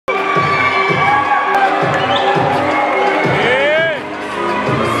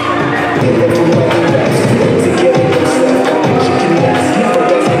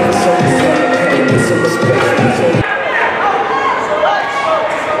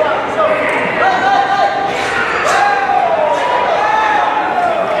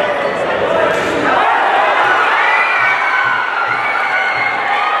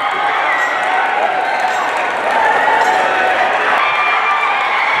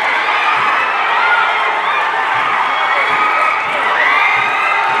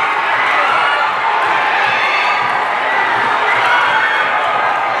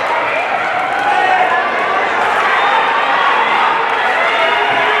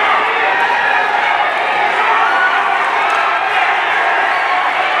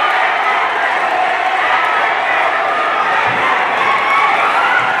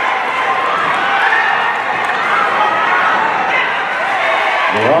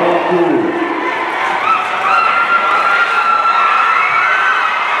round 2.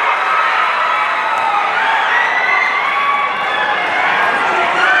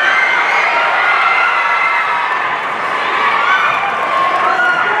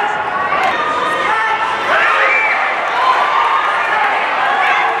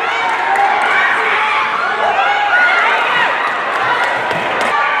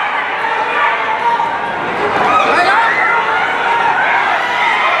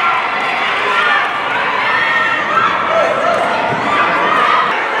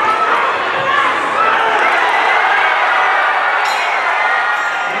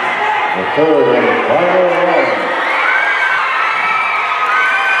 Third and final round.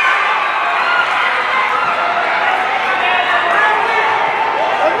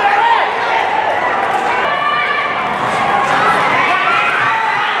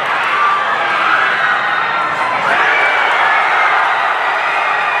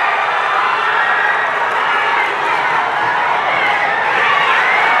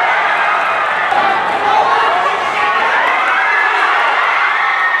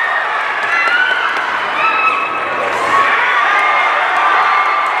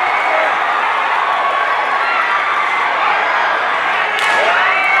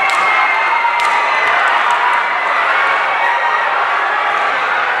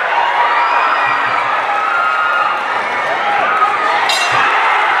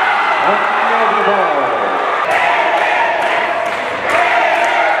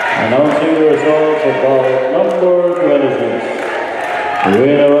 Announcing the results of bout number 26.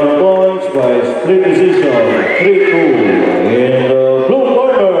 Winner of points by split decision, 3-2 in the blue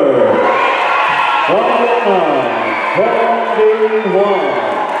corner. Hoang.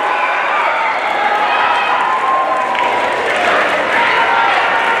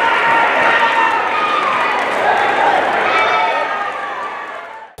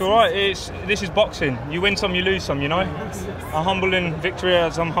 This is boxing. You win some, you lose some, you know? I'm humble in victory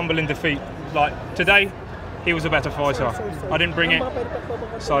as I'm humble in defeat. Like today, he was a better fighter. I didn't bring it.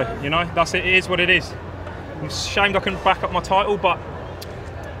 So, you know, that's it. It is what it is. I'm ashamed I couldn't back up my title, but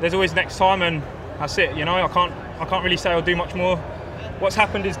there's always next time, and that's it, you know? I can't really say I'll do much more. What's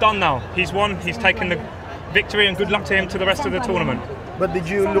happened is done now. He's won, he's taken the victory, and good luck to him to the rest of the tournament. But did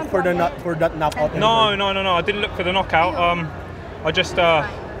you look for that knockout? No. I didn't look for the knockout. I just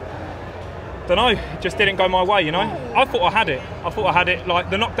don't know, it just didn't go my way, you know. I thought I had it. Like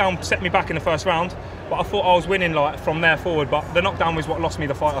the knockdown set me back in the first round, but I thought I was winning like from there forward. But the knockdown was what lost me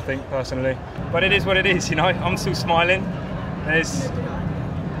the fight, I think, personally. But it is what it is, you know. I'm still smiling. It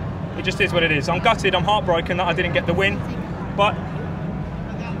just is what it is. I'm gutted, I'm heartbroken that I didn't get the win, but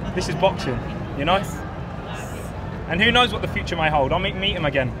this is boxing, you know. And who knows what the future may hold. I might meet him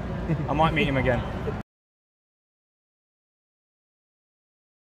again.